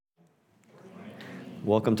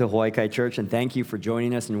Welcome to Hawaii Kai Church, and thank you for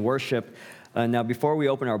joining us in worship. Now, before we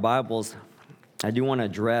open our Bibles, I do want to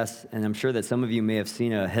address, and I'm sure that some of you may have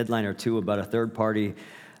seen a headline or two about a third-party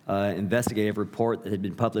investigative report that had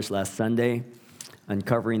been published last Sunday,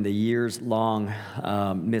 uncovering the years-long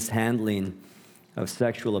mishandling of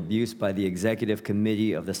sexual abuse by the Executive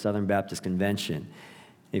Committee of the Southern Baptist Convention.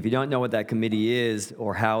 If you don't know what that committee is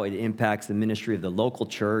or how it impacts the ministry of the local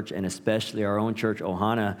church, and especially our own church,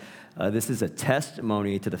 Ohana, this is a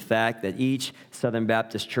testimony to the fact that each Southern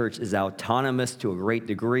Baptist church is autonomous to a great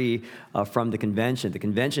degree from the convention. The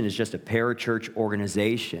convention is just a parachurch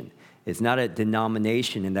organization. It's not a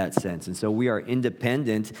denomination in that sense. And so we are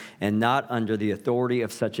independent and not under the authority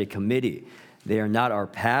of such a committee. They are not our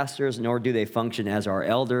pastors, nor do they function as our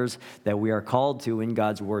elders that we are called to in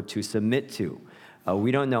God's word to submit to.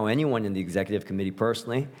 We don't know anyone in the executive committee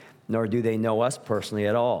personally, nor do they know us personally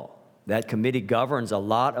at all. That committee governs a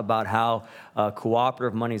lot about how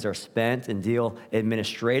cooperative monies are spent and deal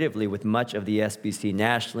administratively with much of the SBC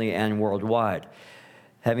nationally and worldwide.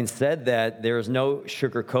 Having said that, there is no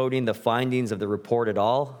sugarcoating the findings of the report at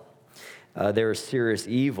all. There is serious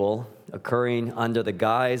evil occurring under the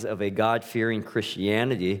guise of a God-fearing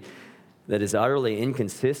Christianity that is utterly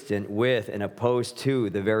inconsistent with and opposed to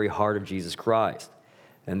the very heart of Jesus Christ.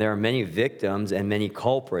 And there are many victims and many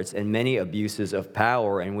culprits and many abuses of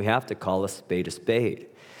power, and we have to call a spade a spade.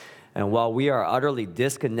 And while we are utterly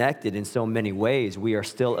disconnected in so many ways, we are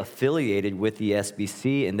still affiliated with the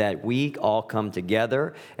SBC in that we all come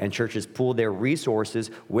together and churches pool their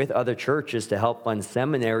resources with other churches to help fund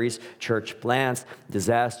seminaries, church plants,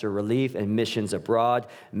 disaster relief, and missions abroad,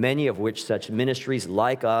 many of which such ministries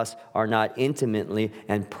like us are not intimately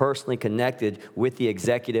and personally connected with the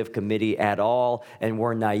executive committee at all, and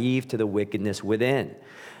we're naive to the wickedness within.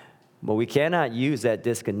 But we cannot use that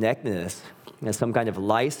disconnectedness as some kind of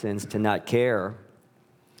license to not care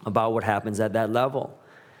about what happens at that level.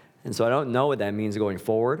 And so I don't know what that means going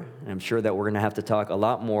forward. I'm sure that we're going to have to talk a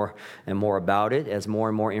lot more and more about it as more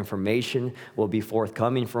and more information will be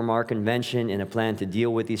forthcoming from our convention in a plan to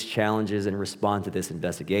deal with these challenges and respond to this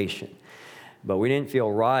investigation. But we didn't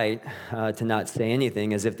feel right to not say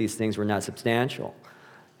anything as if these things were not substantial.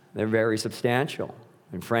 They're very substantial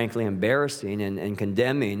and frankly embarrassing and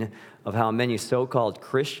condemning of how many so-called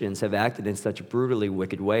Christians have acted in such brutally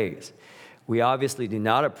wicked ways. We obviously do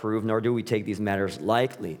not approve, nor do we take these matters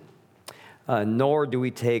lightly, nor do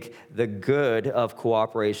we take the good of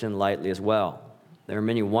cooperation lightly as well. There are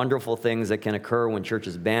many wonderful things that can occur when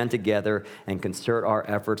churches band together and concert our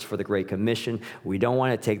efforts for the Great Commission. We don't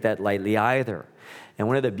want to take that lightly either. And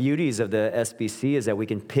one of the beauties of the SBC is that we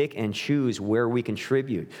can pick and choose where we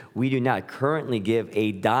contribute. We do not currently give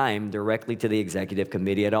a dime directly to the executive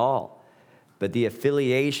committee at all. But the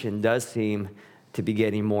affiliation does seem to be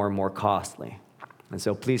getting more and more costly. And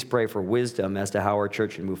so please pray for wisdom as to how our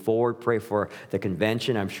church can move forward. Pray for the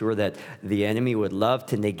convention. I'm sure that the enemy would love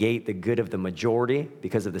to negate the good of the majority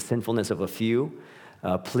because of the sinfulness of a few.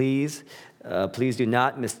 Please do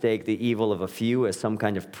not mistake the evil of a few as some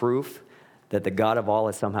kind of proof that the God of all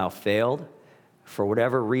has somehow failed. For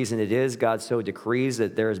whatever reason it is, God so decrees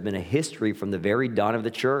that there has been a history from the very dawn of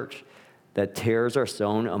the church that tares are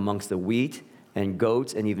sown amongst the wheat and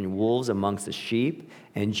goats and even wolves amongst the sheep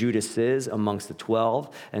and Judases amongst the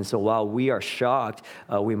 12. And so while we are shocked,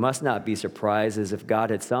 we must not be surprised as if God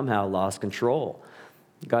had somehow lost control.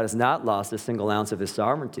 God has not lost a single ounce of his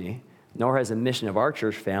sovereignty, nor has the mission of our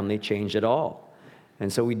church family changed at all.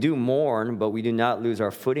 And so we do mourn, but we do not lose our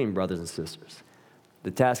footing, brothers and sisters. The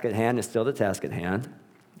task at hand is still the task at hand,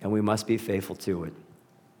 and we must be faithful to it.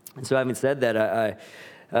 And so having said that,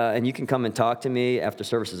 and you can come and talk to me after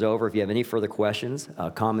service is over if you have any further questions,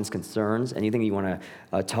 comments, concerns, anything you want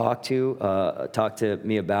to talk to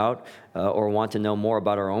me about, or want to know more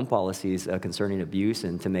about our own policies concerning abuse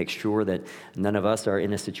and to make sure that none of us are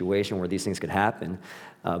in a situation where these things could happen.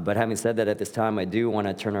 But having said that, at this time, I do want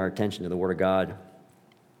to turn our attention to the Word of God.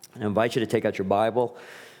 I invite you to take out your Bible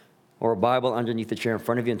or a Bible underneath the chair in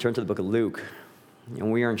front of you and turn to the book of Luke.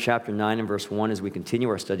 And we are in chapter 9 and verse 1 as we continue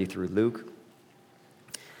our study through Luke.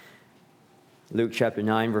 Luke chapter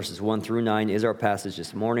 9, verses 1 through 9 is our passage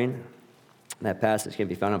this morning. That passage can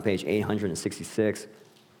be found on page 866.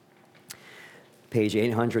 Page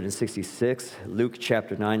 866, Luke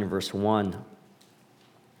chapter 9 and verse 1.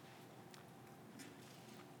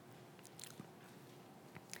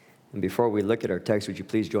 And before we look at our text, would you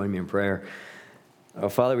please join me in prayer?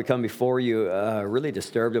 Father, we come before you really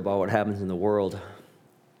disturbed about what happens in the world.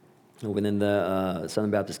 Within the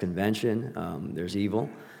Southern Baptist Convention, there's evil.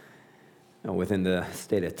 Within the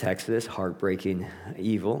state of Texas, heartbreaking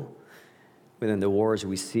evil. within the wars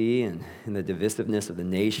we see and in the divisiveness of the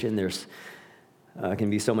nation. There's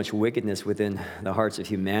can be so much wickedness within the hearts of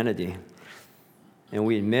humanity. And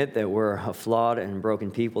we admit that we're a flawed and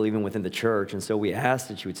broken people even within the church. And so we ask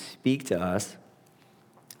that you would speak to us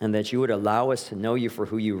and that you would allow us to know you for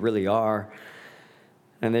who you really are,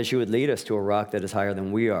 and that you would lead us to a rock that is higher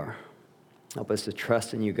than we are. Help us to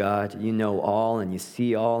trust in you, God. You know all and you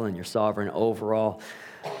see all and you're sovereign over all.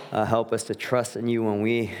 Help us to trust in you when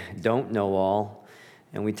we don't know all,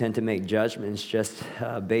 and we tend to make judgments just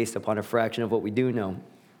based upon a fraction of what we do know.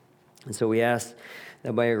 And so we ask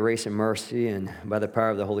that by your grace and mercy and by the power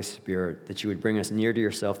of the Holy Spirit, that you would bring us near to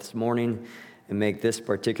yourself this morning and make this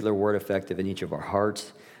particular word effective in each of our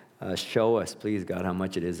hearts. Show us, please, God, how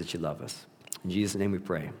much it is that you love us. In Jesus' name we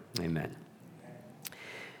pray. Amen.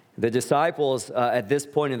 The disciples at this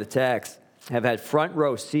point in the text have had front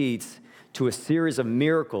row seats to a series of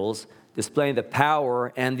miracles displaying the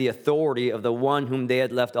power and the authority of the one whom they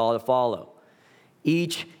had left all to follow.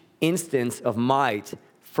 Each instance of might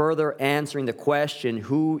further answering the question,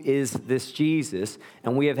 who is this Jesus?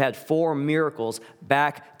 And we have had 4 miracles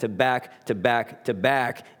back to back to back to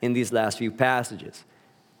back in these last few passages.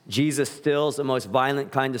 Jesus stills the most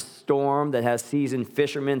violent kind of storm that has seasoned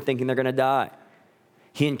fishermen thinking they're going to die.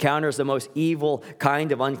 He encounters the most evil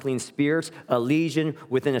kind of unclean spirits, a legion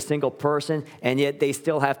within a single person, and yet they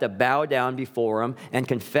still have to bow down before him and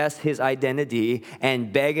confess his identity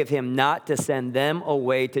and beg of him not to send them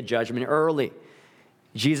away to judgment early.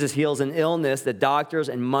 Jesus heals an illness that doctors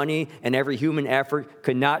and money and every human effort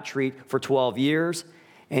could not treat for 12 years.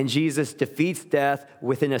 And Jesus defeats death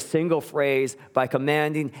within a single phrase by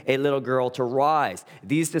commanding a little girl to rise.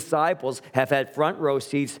 These disciples have had front row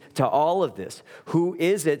seats to all of this. Who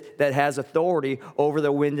is it that has authority over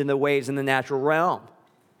the wind and the waves in the natural realm?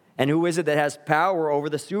 And who is it that has power over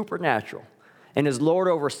the supernatural? And is Lord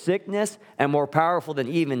over sickness and more powerful than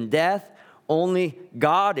even death? Only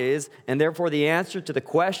God is. And therefore the answer to the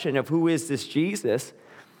question of who is this Jesus?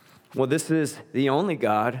 Well, this is the only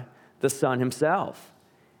God, the Son himself.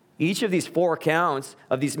 Each of these 4 accounts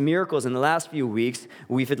of these miracles in the last few weeks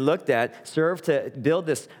we've looked at serve to build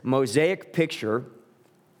this mosaic picture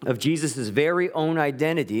of Jesus' very own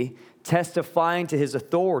identity, testifying to his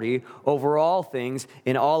authority over all things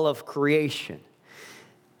in all of creation.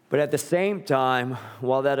 But at the same time,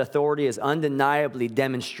 while that authority is undeniably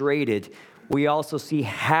demonstrated, we also see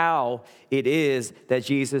how it is that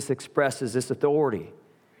Jesus expresses this authority.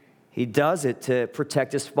 He does it to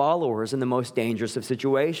protect his followers in the most dangerous of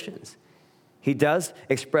situations. He does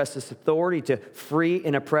express this authority to free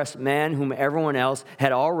an oppressed man whom everyone else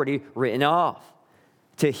had already written off,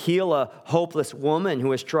 to heal a hopeless woman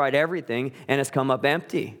who has tried everything and has come up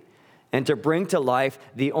empty, and to bring to life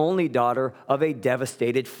the only daughter of a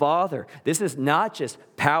devastated father. This is not just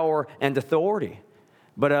power and authority,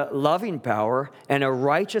 but a loving power and a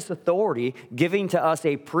righteous authority, giving to us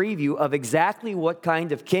a preview of exactly what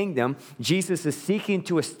kind of kingdom Jesus is seeking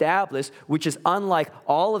to establish, which is unlike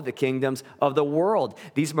all of the kingdoms of the world.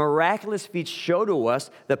 These miraculous feats show to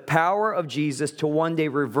us the power of Jesus to one day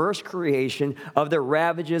reverse creation of the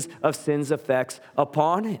ravages of sin's effects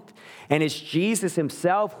upon it. And it's Jesus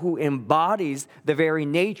himself who embodies the very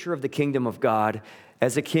nature of the kingdom of God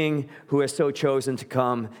as a king who has so chosen to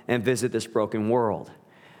come and visit this broken world.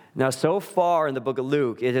 Now, so far in the book of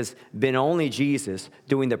Luke, it has been only Jesus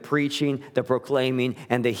doing the preaching, the proclaiming,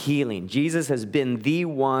 and the healing. Jesus has been the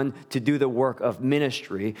one to do the work of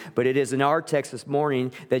ministry, but it is in our text this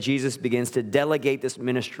morning that Jesus begins to delegate this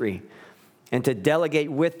ministry and to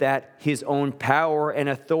delegate with that his own power and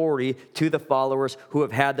authority to the followers who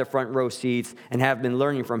have had the front row seats and have been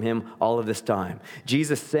learning from him all of this time.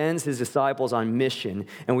 Jesus sends his disciples on mission,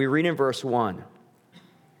 and we read in verse 1.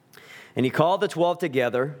 And he called the 12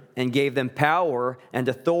 together and gave them power and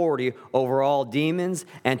authority over all demons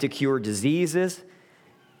and to cure diseases.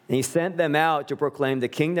 And he sent them out to proclaim the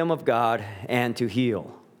kingdom of God and to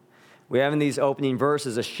heal. We have in these opening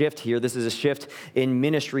verses a shift here. This is a shift in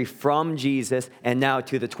ministry from Jesus and now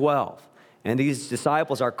to the 12. And these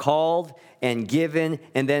disciples are called and given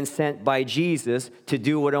and then sent by Jesus to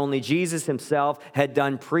do what only Jesus himself had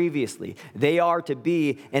done previously. They are to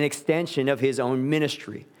be an extension of his own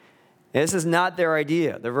ministry. This is not their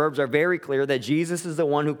idea. The verbs are very clear that Jesus is the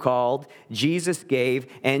one who called, Jesus gave,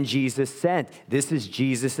 and Jesus sent. This is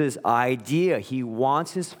Jesus' idea. He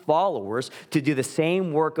wants his followers to do the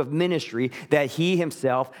same work of ministry that he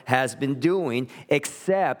himself has been doing,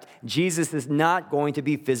 except Jesus is not going to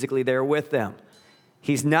be physically there with them.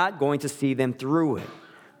 He's not going to see them through it.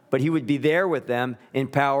 but he would be there with them in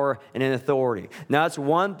power and in authority. Now, it's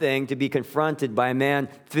one thing to be confronted by a man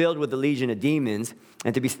filled with a legion of demons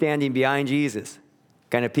and to be standing behind Jesus,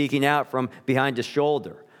 kind of peeking out from behind his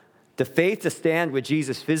shoulder. The faith to stand with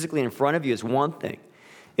Jesus physically in front of you is one thing.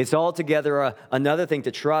 It's altogether another thing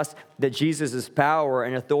to trust that Jesus' power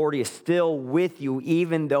and authority is still with you,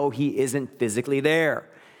 even though he isn't physically there.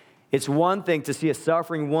 It's one thing to see a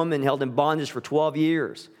suffering woman held in bondage for 12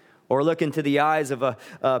 years, or look into the eyes of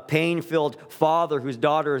a pain-filled father whose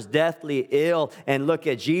daughter is deathly ill and look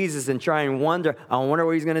at Jesus and try and wonder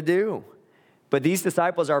what he's going to do. But these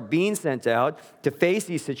disciples are being sent out to face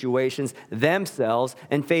these situations themselves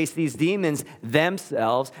and face these demons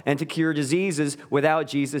themselves and to cure diseases without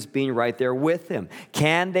Jesus being right there with them.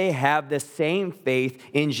 Can they have the same faith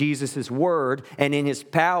in Jesus' word and in his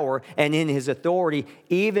power and in his authority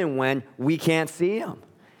even when we can't see him?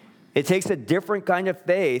 It takes a different kind of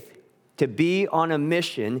faith to be on a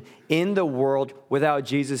mission in the world without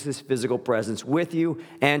Jesus' physical presence with you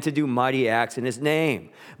and to do mighty acts in his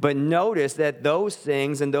name. But notice that those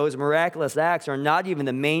things and those miraculous acts are not even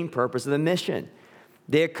the main purpose of the mission.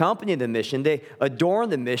 They accompany the mission, they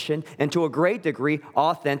adorn the mission, and to a great degree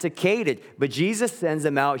authenticate it. But Jesus sends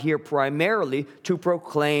them out here primarily to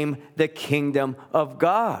proclaim the kingdom of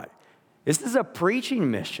God. This is a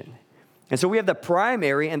preaching mission. And so we have the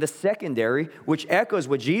primary and the secondary, which echoes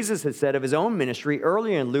what Jesus had said of his own ministry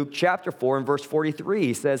earlier in Luke chapter 4 and verse 43.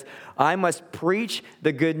 He says, I must preach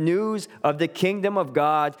the good news of the kingdom of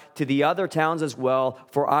God to the other towns as well,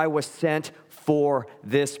 for I was sent for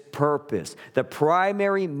this purpose. The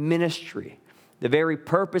primary ministry, the very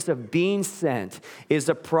purpose of being sent, is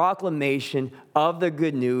the proclamation of the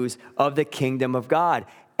good news of the kingdom of God.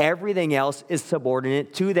 Everything else is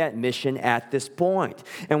subordinate to that mission at this point.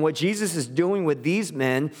 And what Jesus is doing with these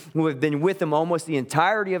men who have been with him almost the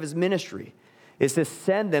entirety of his ministry is to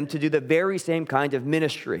send them to do the very same kind of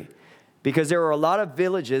ministry. Because there were a lot of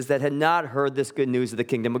villages that had not heard this good news of the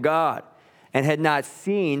kingdom of God and had not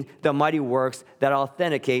seen the mighty works that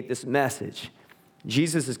authenticate this message.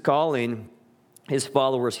 Jesus is calling his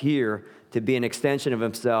followers here to be an extension of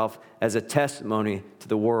himself as a testimony to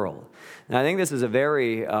the world. And I think this is a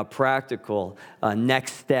very practical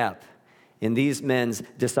next step in these men's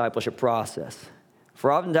discipleship process.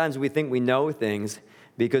 For oftentimes we think we know things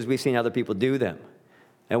because we've seen other people do them.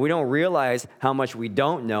 And we don't realize how much we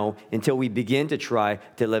don't know until we begin to try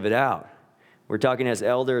to live it out. We're talking as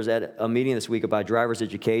elders at a meeting this week about driver's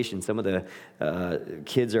education. Some of the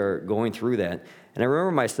kids are going through that. And I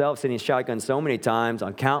remember myself sitting shotgun so many times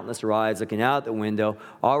on countless rides, looking out the window,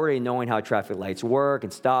 already knowing how traffic lights work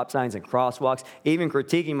and stop signs and crosswalks, even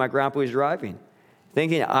critiquing my grandpa who's driving,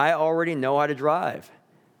 thinking I already know how to drive.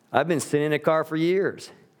 I've been sitting in a car for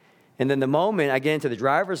years. And then the moment I get into the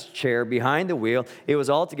driver's chair behind the wheel, it was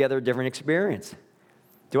altogether a different experience.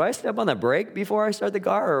 Do I step on the brake before I start the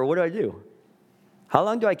car, or what do I do? How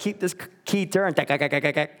long do I keep this key turned?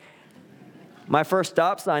 My first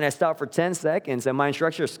stop sign, I stopped for 10 seconds, and my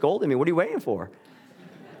instructor scolded me. What are you waiting for?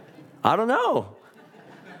 I don't know.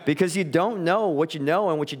 Because you don't know what you know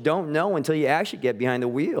and what you don't know until you actually get behind the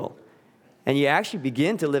wheel. And you actually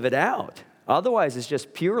begin to live it out. Otherwise, it's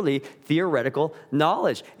just purely theoretical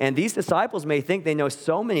knowledge. And these disciples may think they know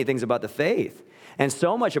so many things about the faith and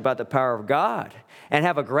so much about the power of God and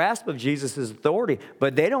have a grasp of Jesus' authority,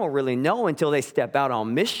 but they don't really know until they step out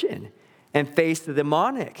on mission and face the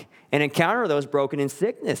demonic and encounter those broken in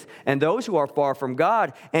sickness and those who are far from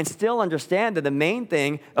God and still understand that the main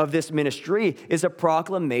thing of this ministry is a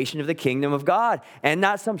proclamation of the kingdom of God and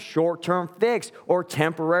not some short-term fix or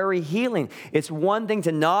temporary healing. It's one thing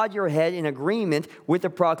to nod your head in agreement with the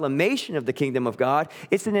proclamation of the kingdom of God.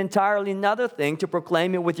 It's an entirely another thing to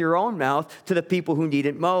proclaim it with your own mouth to the people who need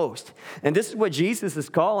it most. And this is what Jesus is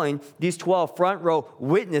calling these 12 front row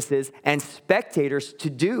witnesses and spectators to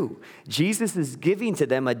do. Jesus is giving to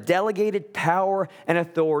them a delegated power and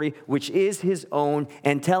authority, which is his own,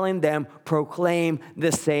 and telling them, proclaim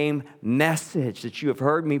the same message that you have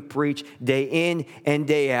heard me preach day in and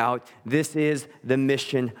day out. This is the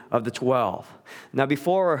mission of the 12. Now,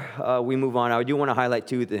 before we move on, I do want to highlight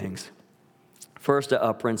two things. First,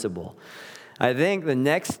 a principle. I think the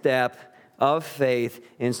next step of faith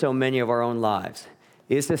in so many of our own lives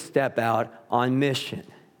is to step out on mission,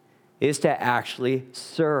 is to actually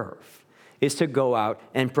serve, is to go out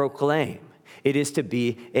and proclaim. It is to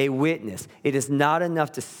be a witness. It is not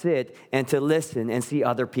enough to sit and to listen and see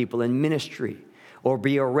other people in ministry or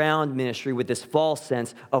be around ministry with this false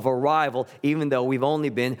sense of arrival, even though we've only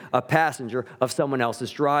been a passenger of someone else's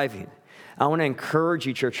driving. I want to encourage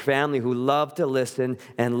you, church family, who love to listen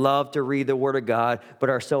and love to read the Word of God, but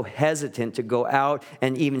are so hesitant to go out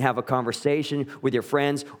and even have a conversation with your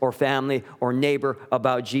friends or family or neighbor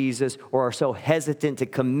about Jesus, or are so hesitant to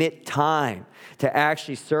commit time to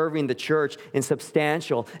actually serving the church in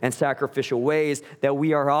substantial and sacrificial ways, that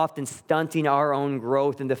we are often stunting our own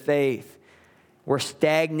growth in the faith. We're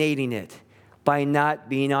stagnating it by not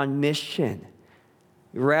being on mission.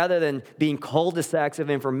 Rather than being cul-de-sacs of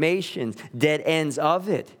information, dead ends of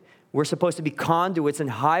it, we're supposed to be conduits and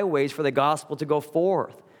highways for the gospel to go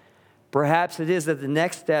forth. Perhaps it is that the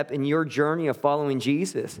next step in your journey of following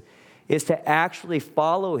Jesus is to actually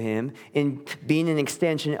follow him in being an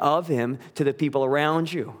extension of him to the people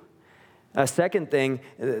around you. A second thing,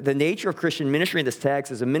 the nature of Christian ministry in this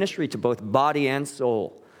text is a ministry to both body and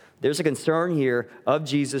soul. There's a concern here of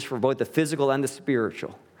Jesus for both the physical and the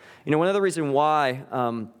spiritual. You know, one of the reasons why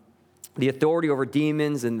the authority over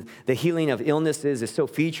demons and the healing of illnesses is so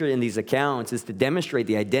featured in these accounts is to demonstrate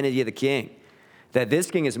the identity of the king, that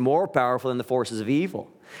this king is more powerful than the forces of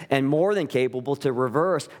evil and more than capable to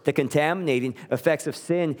reverse the contaminating effects of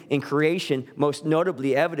sin in creation, most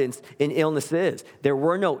notably evidenced in illnesses. There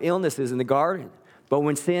were no illnesses in the garden, but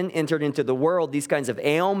when sin entered into the world, these kinds of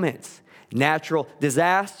ailments, natural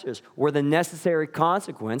disasters, were the necessary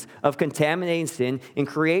consequence of contaminating sin in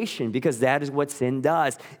creation, because that is what sin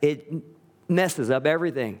does. It messes up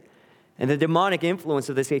everything. And the demonic influence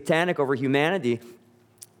of the satanic over humanity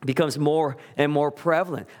becomes more and more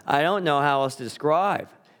prevalent. I don't know how else to describe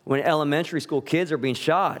when elementary school kids are being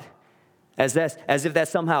shot, as if that's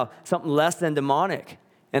somehow something less than demonic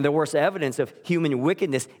and the worst evidence of human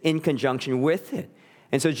wickedness in conjunction with it.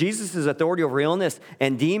 And so Jesus' authority over illness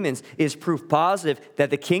and demons is proof positive that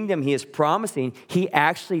the kingdom he is promising, he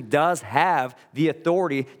actually does have the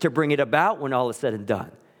authority to bring it about when all is said and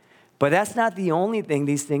done. But that's not the only thing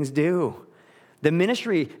these things do. The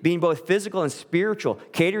ministry, being both physical and spiritual,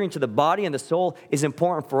 catering to the body and the soul, is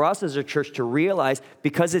important for us as a church to realize,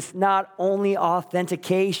 because it's not only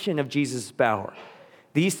authentication of Jesus' power.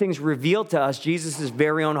 These things reveal to us Jesus'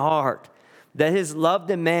 very own heart, that his love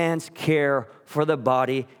demands care for the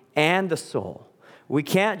body and the soul. We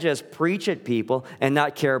can't just preach at people and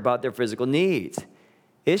not care about their physical needs.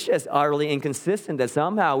 It's just utterly inconsistent that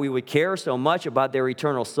somehow we would care so much about their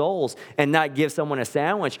eternal souls and not give someone a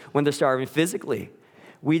sandwich when they're starving physically.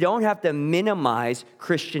 We don't have to minimize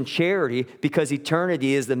Christian charity because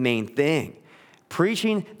eternity is the main thing.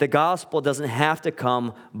 Preaching the gospel doesn't have to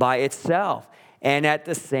come by itself. And at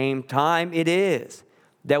the same time, it is.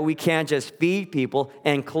 That we can't just feed people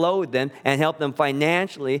and clothe them and help them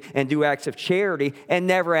financially and do acts of charity and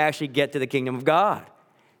never actually get to the kingdom of God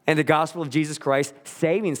and the gospel of Jesus Christ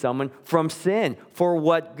saving someone from sin. For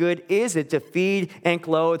what good is it to feed and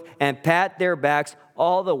clothe and pat their backs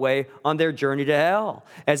all the way on their journey to hell,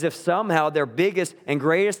 as if somehow their biggest and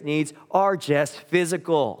greatest needs are just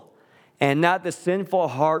physical and not the sinful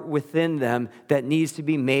heart within them that needs to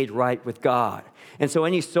be made right with God? And so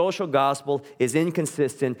any social gospel is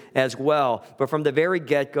inconsistent as well. But from the very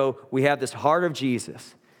get-go, we have this heart of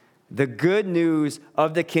Jesus. The good news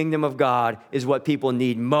of the kingdom of God is what people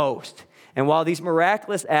need most. And while these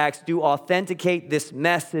miraculous acts do authenticate this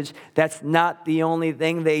message, that's not the only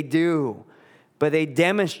thing they do. But they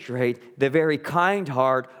demonstrate the very kind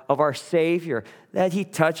heart of our Savior, that he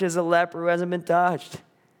touches a leper who hasn't been touched.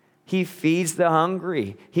 He feeds the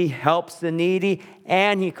hungry, he helps the needy,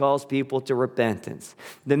 and he calls people to repentance.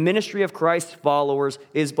 The ministry of Christ's followers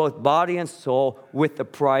is both body and soul, with the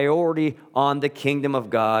priority on the kingdom of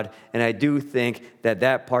God. And I do think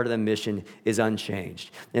that part of the mission is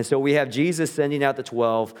unchanged. And so we have Jesus sending out the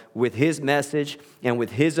 12 with his message and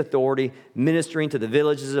with his authority, ministering to the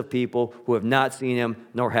villages of people who have not seen him,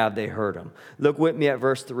 nor have they heard him. Look with me at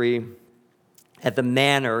verse 3, at the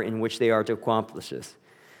manner in which they are to accomplish this,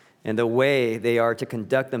 and the way they are to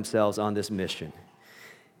conduct themselves on this mission.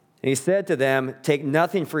 And he said to them, "Take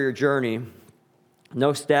nothing for your journey,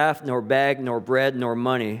 no staff, nor bag, nor bread, nor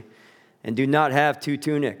money, and do not have 2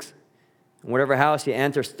 tunics. Whatever house you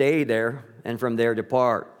enter, stay there, and from there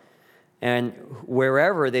depart. And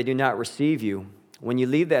wherever they do not receive you, when you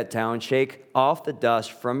leave that town, shake off the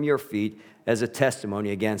dust from your feet as a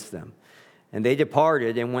testimony against them." And they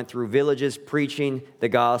departed and went through villages, preaching the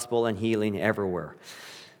gospel and healing everywhere.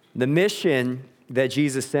 The mission that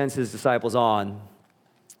Jesus sends his disciples on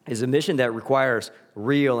is a mission that requires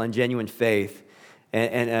real and genuine faith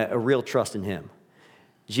and a real trust in him.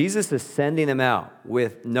 Jesus is sending them out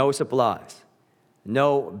with no supplies,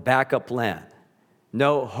 no backup plan,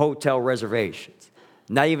 no hotel reservations,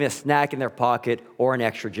 not even a snack in their pocket or an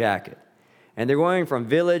extra jacket. And they're going from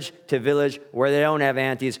village to village where they don't have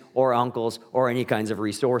aunties or uncles or any kinds of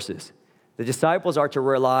resources. The disciples are to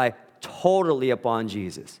rely totally upon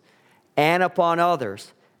Jesus and upon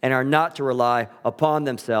others, and are not to rely upon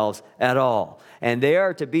themselves at all. And they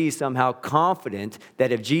are to be somehow confident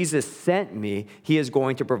that if Jesus sent me, he is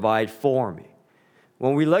going to provide for me.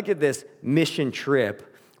 When we look at this mission trip,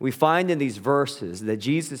 we find in these verses that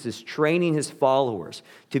Jesus is training his followers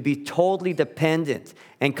to be totally dependent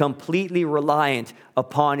and completely reliant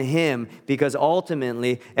upon him, because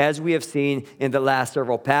ultimately, as we have seen in the last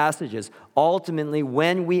several passages, ultimately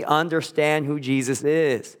when we understand who Jesus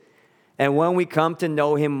is and when we come to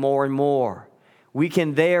know him more and more, we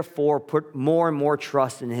can therefore put more and more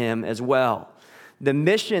trust in him as well. The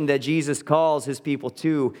mission that Jesus calls his people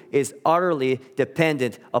to is utterly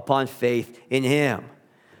dependent upon faith in him.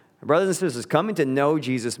 Brothers and sisters, coming to know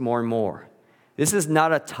Jesus more and more, this is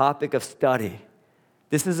not a topic of study.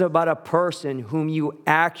 This is about a person whom you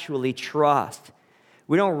actually trust.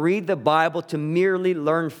 We don't read the Bible to merely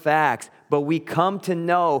learn facts, but we come to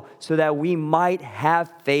know so that we might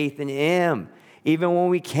have faith in him, even when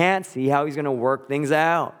we can't see how he's going to work things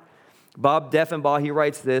out. Bob Deffinbaugh, he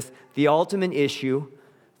writes this: the ultimate issue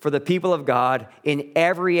for the people of God in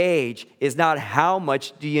every age is not how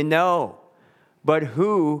much do you know, but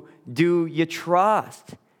who do you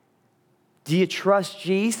trust? Do you trust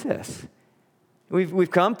Jesus?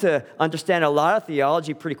 We've come to understand a lot of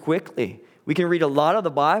theology pretty quickly. We can read a lot of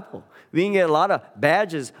the Bible. We can get a lot of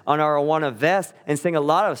badges on our Awana vest and sing a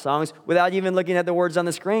lot of songs without even looking at the words on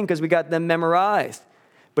the screen because we got them memorized.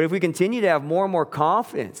 But if we continue to have more and more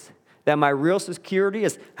confidence that my real security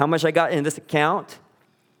is how much I got in this account,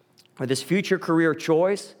 or this future career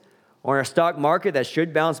choice, or in a stock market that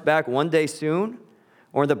should bounce back one day soon,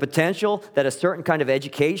 or the potential that a certain kind of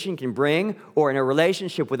education can bring, or in a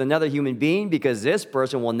relationship with another human being because this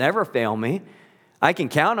person will never fail me, I can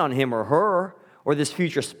count on him or her, or this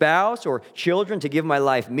future spouse or children to give my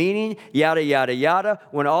life meaning, yada, yada, yada,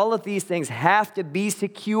 when all of these things have to be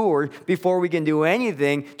secured before we can do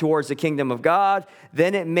anything towards the kingdom of God,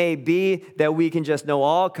 then it may be that we can just know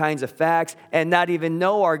all kinds of facts and not even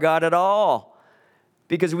know our God at all.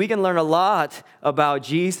 Because we can learn a lot about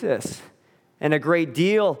Jesus and a great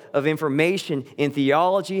deal of information in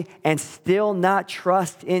theology and still not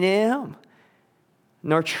trust in him,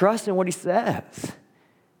 nor trust in what he says.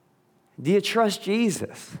 Do you trust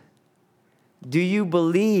Jesus? Do you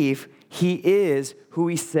believe he is who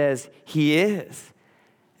he says he is?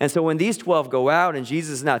 And so when these 12 go out and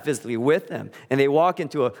Jesus is not physically with them, and they walk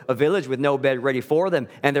into a village with no bed ready for them,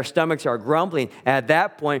 and their stomachs are grumbling, at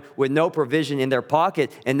that point, with no provision in their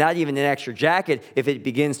pocket and not even an extra jacket, if it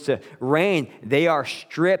begins to rain, they are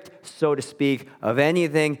stripped, so to speak, of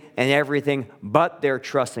anything and everything but their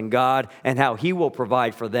trust in God and how he will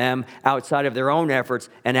provide for them outside of their own efforts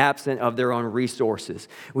and absent of their own resources.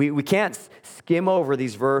 We can't skim over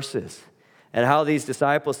these verses and how these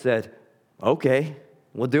disciples said, okay,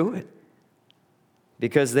 we'll do it.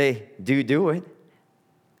 Because they do it.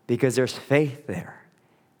 Because there's faith there.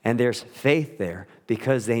 And there's faith there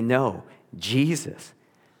because they know Jesus.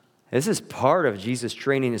 This is part of Jesus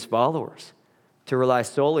training his followers to rely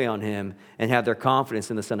solely on him and have their confidence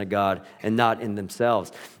in the Son of God and not in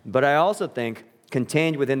themselves. But I also think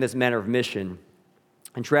contained within this manner of mission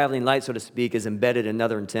and traveling light, so to speak, is embedded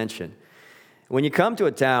another intention. When you come to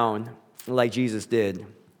a town like Jesus did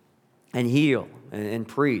and heal and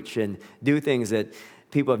preach and do things that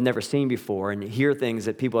people have never seen before and hear things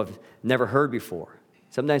that people have never heard before,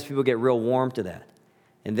 sometimes people get real warm to that.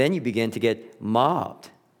 And then you begin to get mobbed.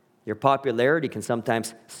 Your popularity can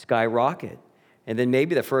sometimes skyrocket. And then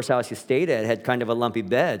maybe the first house you stayed at had kind of a lumpy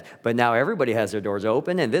bed, but now everybody has their doors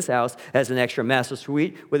open, and this house has an extra master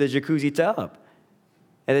suite with a jacuzzi tub.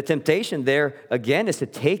 And the temptation there, again, is to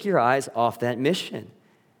take your eyes off that mission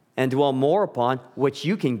and dwell more upon what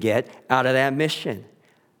you can get out of that mission.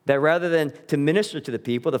 That rather than to minister to the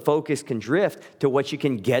people, the focus can drift to what you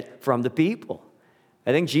can get from the people.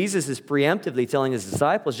 I think Jesus is preemptively telling his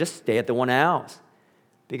disciples, just stay at the one house,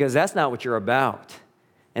 because that's not what you're about.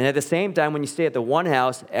 And at the same time, when you stay at the one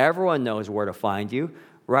house, everyone knows where to find you,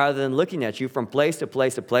 rather than looking at you from place to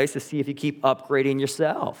place to place to see if you keep upgrading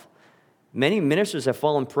yourself. Many ministers have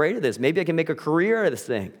fallen prey to this. Maybe I can make a career out of this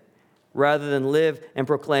thing, rather than live and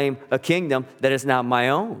proclaim a kingdom that is not my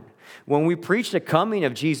own. When we preach the coming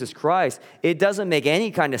of Jesus Christ, it doesn't make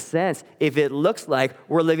any kind of sense if it looks like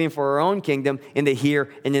we're living for our own kingdom in the here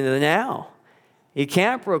and in the now. You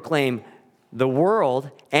can't proclaim the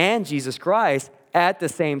world and Jesus Christ at the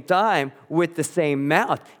same time with the same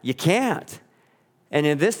mouth. You can't. And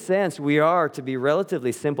in this sense, we are to be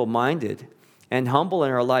relatively simple-minded and humble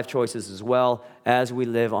in our life choices as well as we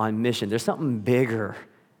live on mission. There's something bigger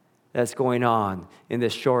that's going on in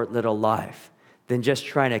this short little life than just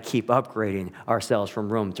trying to keep upgrading ourselves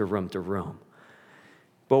from room to room to room.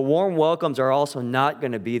 But warm welcomes are also not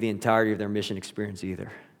going to be the entirety of their mission experience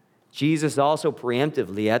either. Jesus also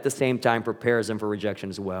preemptively, at the same time, prepares them for rejection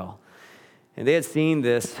as well. And they had seen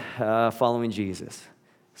this following Jesus.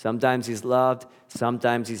 Sometimes he's loved,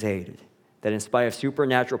 sometimes he's hated. That in spite of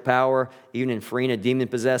supernatural power, even in freeing a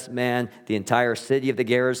demon-possessed man, the entire city of the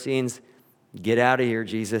Gerasenes, get out of here,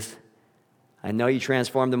 Jesus. I know you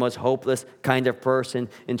transformed the most hopeless kind of person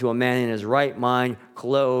into a man in his right mind,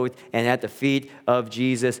 clothed and at the feet of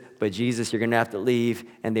Jesus. But Jesus, you're going to have to leave.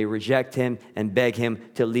 And they reject him and beg him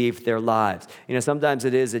to leave their lives. You know, sometimes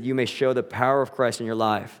it is that you may show the power of Christ in your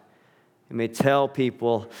life. You may tell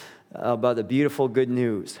people about the beautiful good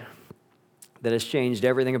news that has changed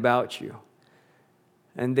everything about you.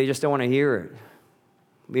 And they just don't want to hear it,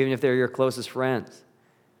 even if they're your closest friends.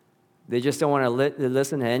 They just don't want to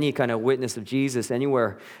listen to any kind of witness of Jesus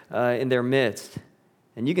anywhere in their midst.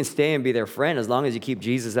 And you can stay and be their friend as long as you keep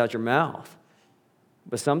Jesus out your mouth.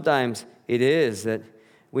 But sometimes it is that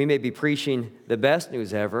we may be preaching the best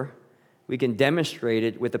news ever. We can demonstrate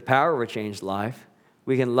it with the power of a changed life.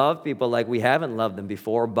 We can love people like we haven't loved them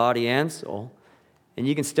before, body and soul. And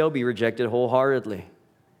you can still be rejected wholeheartedly.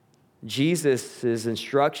 Jesus'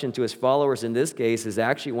 instruction to his followers in this case is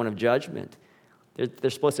actually one of judgment. They're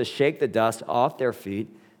supposed to shake the dust off their feet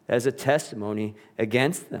as a testimony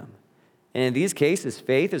against them. And in these cases,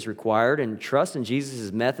 faith is required, and trust in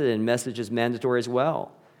Jesus' method and message is mandatory as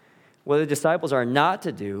well. What the disciples are not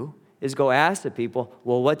to do is go ask the people,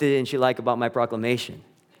 well, what didn't you like about my proclamation?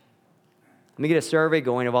 Let me get a survey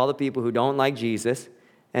going of all the people who don't like Jesus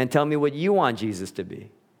and tell me what you want Jesus to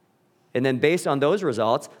be. And then based on those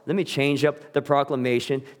results, let me change up the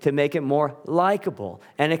proclamation to make it more likable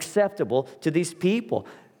and acceptable to these people.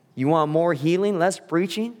 You want more healing, less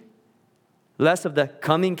preaching? Less of the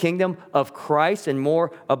coming kingdom of Christ and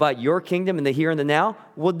more about your kingdom in the here and the now?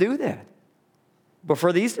 We'll do that. But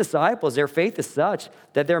for these disciples, their faith is such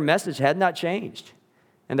that their message had not changed.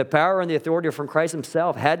 And the power and the authority from Christ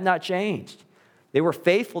himself had not changed. They were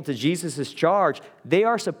faithful to Jesus' charge. They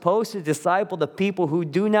are supposed to disciple the people who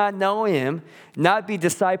do not know him, not be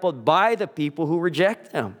discipled by the people who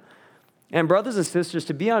reject him. And brothers and sisters,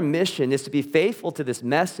 to be on mission is to be faithful to this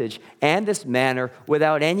message and this manner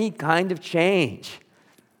without any kind of change,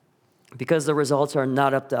 because the results are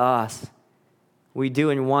not up to us. We do,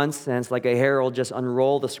 in one sense, like a herald, just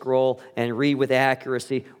unroll the scroll and read with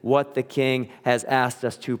accuracy what the King has asked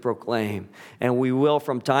us to proclaim. And we will,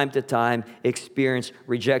 from time to time, experience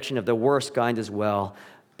rejection of the worst kind as well.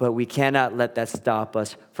 But we cannot let that stop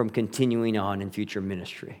us from continuing on in future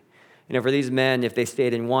ministry. You know, for these men, if they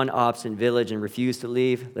stayed in one obstinate village and refused to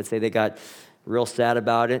leave, let's say they got real sad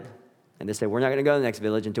about it, and they said, we're not going to go to the next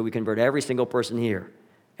village until we convert every single person here.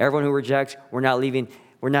 Everyone who rejects, we're not leaving.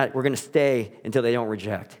 We're going to stay until they don't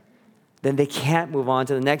reject. Then they can't move on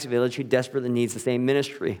to the next village who desperately needs the same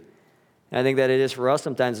ministry. And I think that it is for us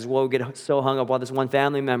sometimes as well. We get so hung up on this one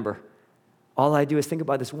family member. All I do is think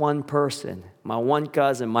about this one person, my one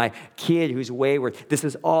cousin, my kid who's wayward. This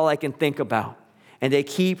is all I can think about. And they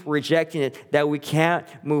keep rejecting it, that we can't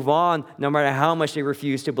move on no matter how much they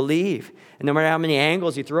refuse to believe. And no matter how many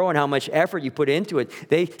angles you throw and how much effort you put into it,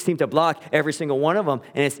 they seem to block every single one of them.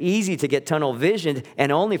 And it's easy to get tunnel visioned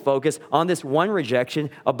and only focus on this one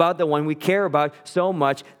rejection about the one we care about so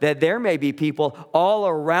much that there may be people all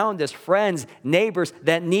around us, friends, neighbors,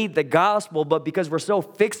 that need the gospel. But because we're so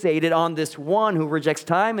fixated on this one who rejects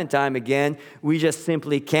time and time again, we just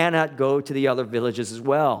simply cannot go to the other villages as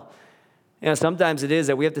well. You know, sometimes it is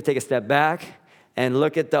that we have to take a step back and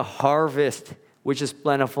look at the harvest, which is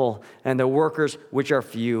plentiful, and the workers, which are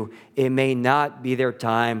few. It may not be their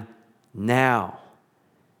time now.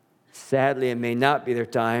 Sadly, it may not be their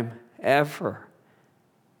time ever.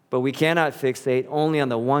 But we cannot fixate only on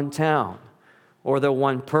the one town or the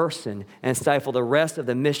one person and stifle the rest of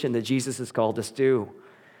the mission that Jesus has called us to.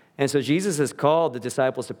 And so Jesus has called the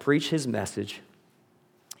disciples to preach his message.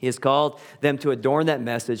 He has called them to adorn that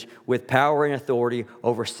message with power and authority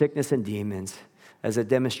over sickness and demons as a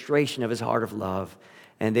demonstration of his heart of love.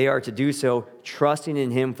 And they are to do so trusting in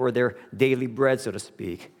him for their daily bread, so to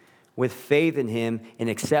speak, with faith in him in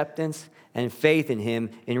acceptance and faith in him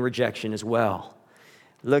in rejection as well.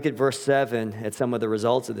 Look at verse 7 at some of the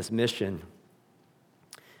results of this mission.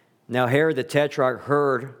 Now Herod the Tetrarch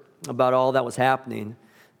heard about all that was happening,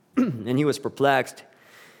 and he was perplexed,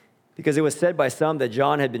 because it was said by some that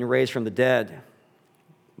John had been raised from the dead,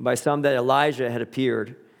 by some that Elijah had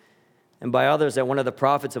appeared, and by others that one of the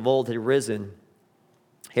prophets of old had risen.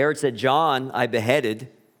 Herod said, "John I beheaded,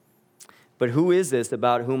 but who is this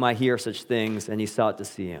about whom I hear such things?" And he sought to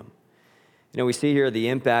see him. We see here the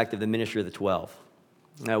impact of the ministry of the 12.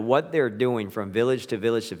 Now, what they're doing from village to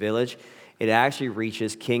village to village, it actually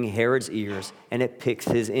reaches King Herod's ears, and it piques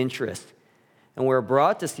his interest. And we're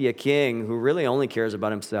brought to see a king who really only cares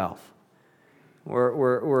about himself.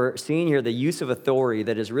 We're seeing here the use of authority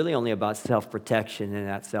that is really only about self-protection and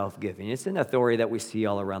that self-giving. It's an authority that we see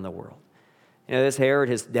all around the world. This Herod,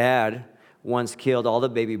 his dad, once killed all the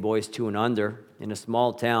baby boys 2 and under in a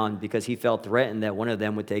small town because he felt threatened that one of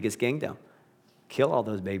them would take his kingdom. Kill all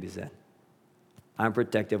those babies then. I'm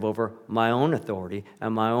protective over my own authority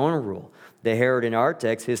and my own rule. The Herod in our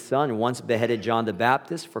text, his son, once beheaded John the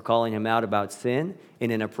Baptist for calling him out about sin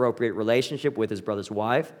in an inappropriate relationship with his brother's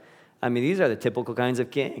wife. These are the typical kinds of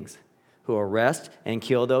kings who arrest and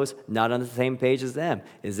kill those not on the same page as them.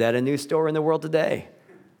 Is that a new story in the world today?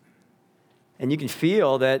 And you can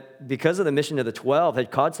feel that because of the mission of the 12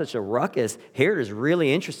 had caused such a ruckus, Herod is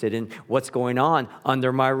really interested in what's going on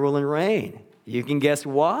under my rule and reign. You can guess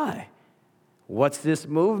why. What's this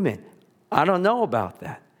movement? I don't know about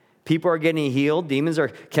that. People are getting healed. Demons are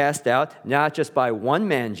cast out, not just by one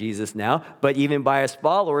man, Jesus, now, but even by his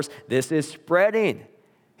followers. This is spreading.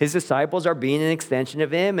 His disciples are being an extension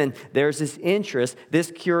of him, and there's this interest, this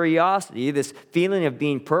curiosity, this feeling of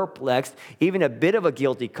being perplexed, even a bit of a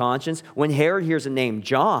guilty conscience. When Herod hears the name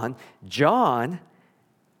John,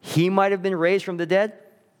 he might have been raised from the dead,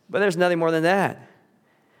 but there's nothing more than that.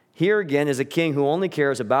 Here again is a king who only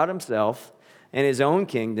cares about himself and his own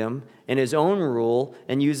kingdom and his own rule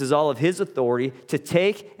and uses all of his authority to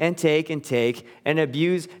take and take and take and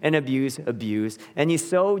abuse and abuse. And he's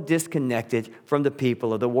so disconnected from the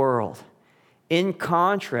people of the world. In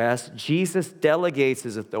contrast, Jesus delegates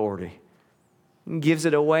his authority and gives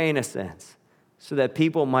it away in a sense so that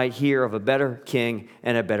people might hear of a better king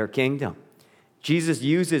and a better kingdom. Jesus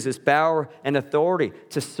uses his power and authority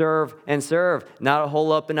to serve and serve, not a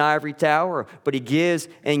hole up in an ivory tower, but he gives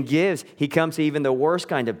and gives. He comes to even the worst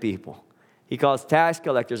kind of people. He calls tax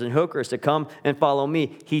collectors and hookers to come and follow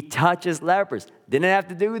me. He touches lepers. Didn't have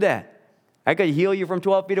to do that. I could heal you from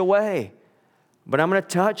 12 feet away, but I'm going to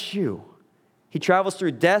touch you. He travels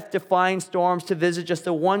through death-defying storms to visit just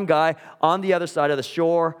the one guy on the other side of the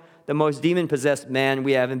shore, the most demon-possessed man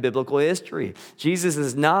we have in biblical history. Jesus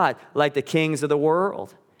is not like the kings of the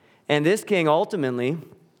world. And this king ultimately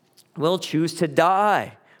will choose to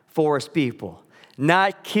die for his people,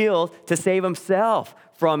 not kill to save himself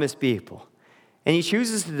from his people. And he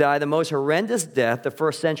chooses to die the most horrendous death the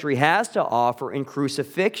first century has to offer in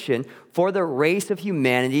crucifixion for the race of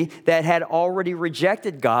humanity that had already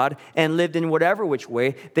rejected God and lived in whatever which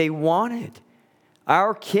way they wanted.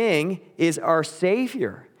 Our king is our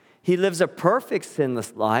Savior. He lives a perfect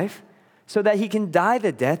sinless life so that he can die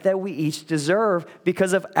the death that we each deserve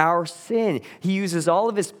because of our sin. He uses all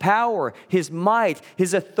of his power, his might,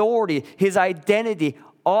 his authority, his identity,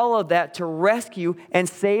 all of that to rescue and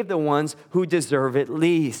save the ones who deserve it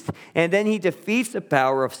least. And then he defeats the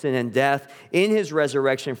power of sin and death in his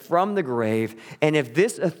resurrection from the grave. And if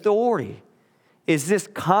this authority is this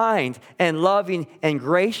kind and loving and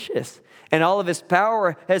gracious, and all of his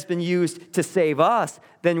power has been used to save us,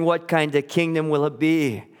 then what kind of kingdom will it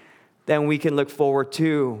be? Then we can look forward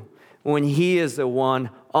to when he is the one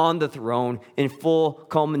on the throne in full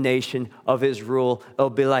culmination of his rule. It'll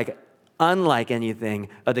be unlike anything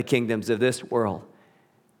of the kingdoms of this world.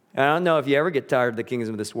 And I don't know if you ever get tired of the kingdoms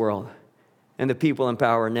of this world and the people in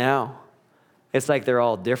power now. It's like they're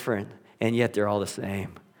all different, and yet they're all the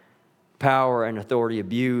same. Power and authority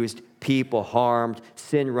abused, people harmed,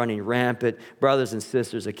 sin running rampant. Brothers and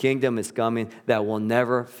sisters, a kingdom is coming that will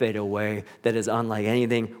never fade away, that is unlike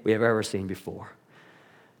anything we have ever seen before.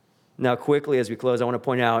 Now, quickly as we close, I want to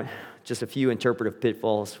point out just a few interpretive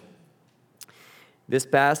pitfalls. This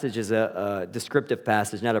passage is a descriptive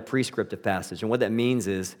passage, not a prescriptive passage. And what that means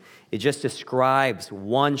is it just describes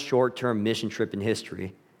one short-term mission trip in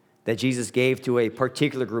history that Jesus gave to a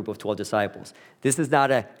particular group of 12 disciples. This is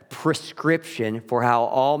not a prescription for how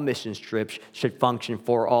all mission trips should function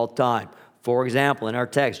for all time. For example, in our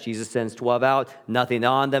text, Jesus sends 12 out, nothing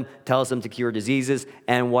on them, tells them to cure diseases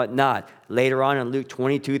and whatnot. Later on in Luke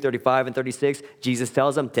 22, 35, and 36, Jesus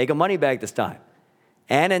tells them, take a money bag this time,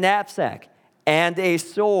 and a knapsack, and a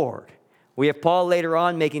sword. We have Paul later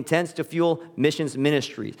on making tents to fuel missions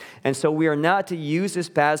ministries. And so we are not to use this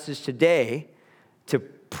passage today to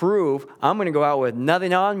prove I'm going to go out with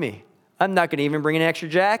nothing on me. I'm not going to even bring an extra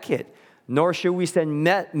jacket. Nor should we send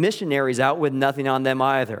missionaries out with nothing on them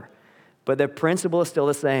either. But the principle is still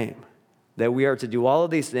the same. that we are to do all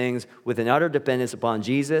of these things with an utter dependence upon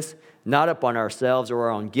Jesus, not upon ourselves or our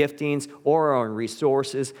own giftings or our own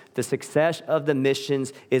resources. The success of the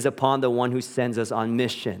missions is upon the one who sends us on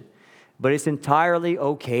mission. But it's entirely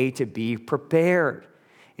okay to be prepared.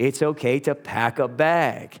 It's okay to pack a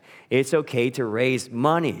bag. It's okay to raise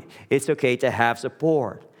money. It's okay to have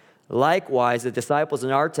support. Likewise, the disciples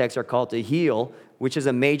in our text are called to heal, which is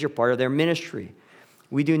a major part of their ministry.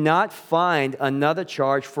 We do not find another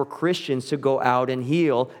charge for Christians to go out and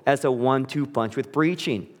heal as a 1-2 punch with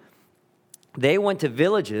preaching. They went to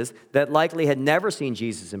villages that likely had never seen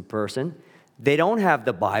Jesus in person. They don't have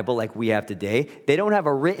the Bible like we have today. They don't have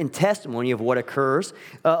a written testimony of what occurs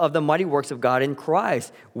of the mighty works of God in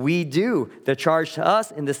Christ. We do. The charge to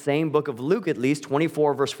us in the same book of Luke, at least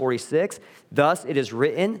 24, verse 46, thus it is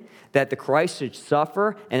written that the Christ should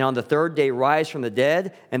suffer and on the third day rise from the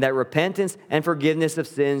dead, and that repentance and forgiveness of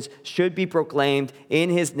sins should be proclaimed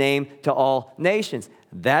in his name to all nations.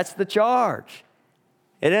 That's the charge.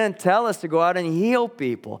 It didn't tell us to go out and heal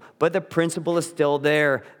people, but the principle is still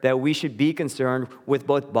there that we should be concerned with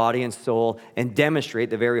both body and soul and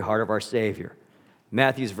demonstrate the very heart of our Savior.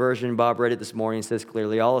 Matthew's version, Bob read it this morning, says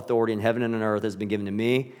clearly, all authority in heaven and on earth has been given to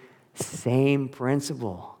me. Same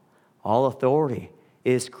principle. All authority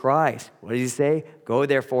is Christ. What does he say? Go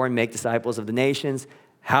therefore and make disciples of the nations.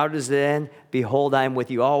 How does it end? Behold, I am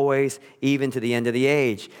with you always, even to the end of the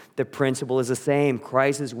age. The principle is the same.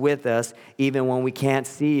 Christ is with us even when we can't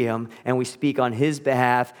see him, and we speak on his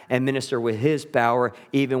behalf and minister with his power,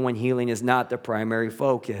 even when healing is not the primary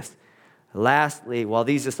focus. Lastly, while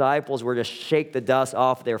these disciples were to shake the dust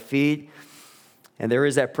off their feet, and there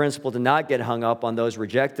is that principle to not get hung up on those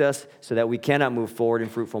reject us so that we cannot move forward in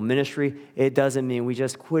fruitful ministry, it doesn't mean we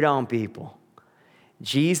just quit on people.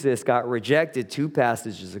 Jesus got rejected 2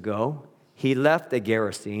 passages ago. He left the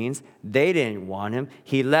Gerasenes. They didn't want him.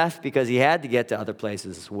 He left because he had to get to other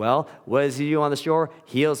places as well. What does he do on the shore?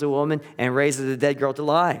 Heals a woman and raises a dead girl to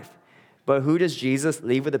life. But who does Jesus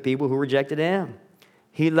leave with the people who rejected him?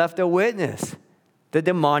 He left a witness, the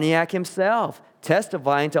demoniac himself,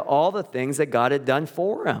 testifying to all the things that God had done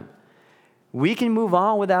for him. We can move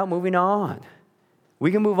on without moving on. We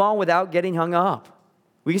can move on without getting hung up.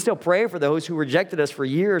 We can still pray for those who rejected us for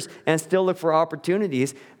years and still look for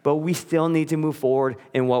opportunities, but we still need to move forward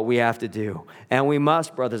in what we have to do. And we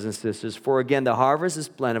must, brothers and sisters, for again, the harvest is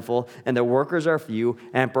plentiful and the workers are few,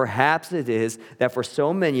 and perhaps it is that for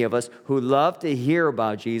so many of us who love to hear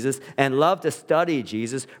about Jesus and love to study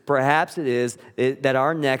Jesus, perhaps it is that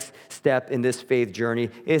our next step in this faith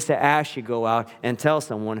journey is to actually go out and tell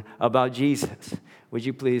someone about Jesus. Would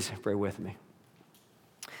you please pray with me?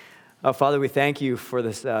 Father, we thank you for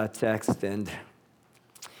this text, and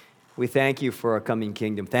we thank you for our coming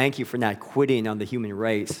kingdom. Thank you for not quitting on the human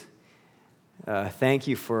race. Thank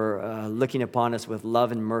you for looking upon us with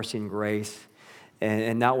love and mercy and grace,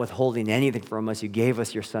 and not withholding anything from us. You gave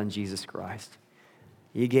us your Son, Jesus Christ.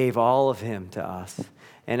 You gave all of him to us.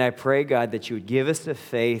 And I pray, God, that you would give us the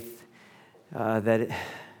faith that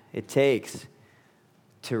it takes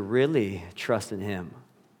to really trust in him,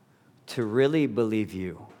 to really believe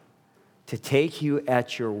you, to take you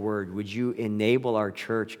at your word. Would you enable our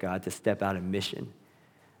church, God, to step out of mission?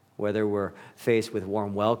 Whether we're faced with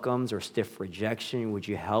warm welcomes or stiff rejection, would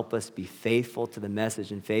you help us be faithful to the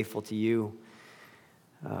message and faithful to you?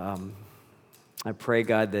 I pray,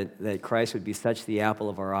 God, that Christ would be such the apple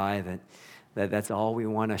of our eye that's all we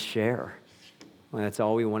want to share. And that's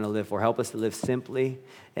all we want to live for. Help us to live simply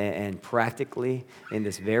and practically in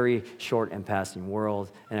this very short and passing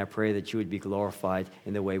world. And I pray that you would be glorified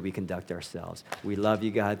in the way we conduct ourselves. We love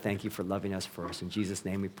you, God. Thank you for loving us first. In Jesus'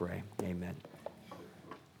 name we pray. Amen.